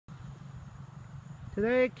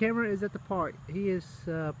Today Cameron is at the park. He is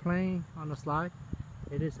playing on the slide.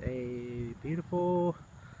 It is a beautiful,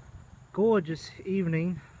 gorgeous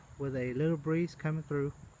evening with a little breeze coming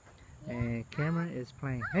through. And Cameron is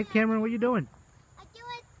playing. Hey Cameron, what are you doing? I'm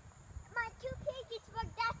doing my two piggies for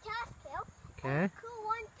that task hill. Okay. Cool,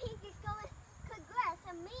 one pig is going to grass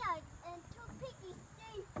and me and two piggies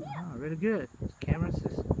stay here. Oh, really good. Cameron's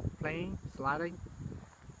just playing, sliding.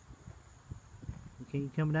 Can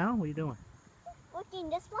you come down? What are you doing? Looking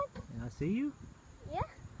this one? Can I see you? Yeah.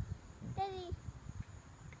 Daddy.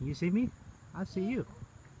 Can you see me? I see you.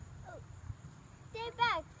 Oh. Stay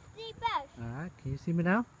back. Stay back. Alright, can you see me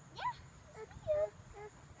now? Yeah. I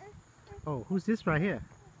see you. Oh, who's this right here?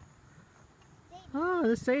 Sadie. Oh,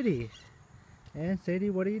 this is Sadie. And Sadie,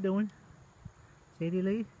 what are you doing? Sadie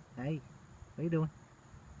Lee? Hey, what are you doing?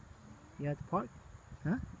 You at the park?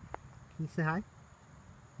 Huh? Can you say hi?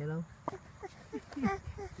 Hello?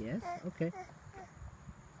 Yes? Okay.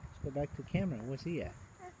 Let's go back to Cameron. Where's he at?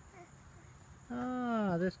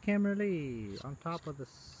 Ah, there's Cameron Lee on top of the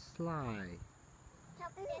slide.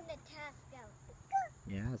 Top in the task out.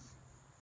 Yes.